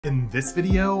In this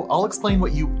video, I'll explain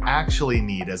what you actually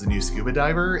need as a new scuba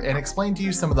diver and explain to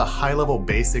you some of the high-level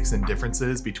basics and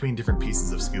differences between different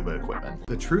pieces of scuba equipment.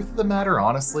 The truth of the matter,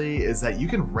 honestly, is that you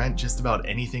can rent just about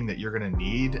anything that you're gonna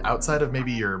need outside of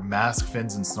maybe your mask,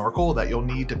 fins, and snorkel that you'll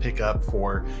need to pick up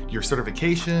for your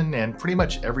certification, and pretty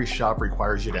much every shop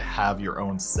requires you to have your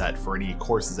own set for any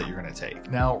courses that you're gonna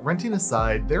take. Now, renting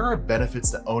aside, there are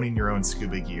benefits to owning your own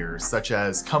scuba gear, such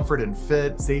as comfort and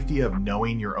fit, safety of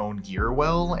knowing your own gear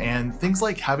well, and things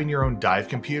like having your own dive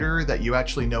computer that you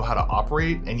actually know how to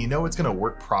operate and you know it's going to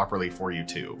work properly for you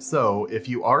too. So if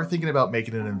you are thinking about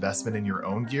making an investment in your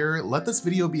own gear, let this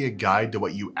video be a guide to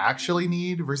what you actually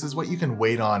need versus what you can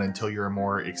wait on until you're a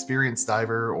more experienced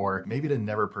diver or maybe to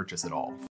never purchase at all.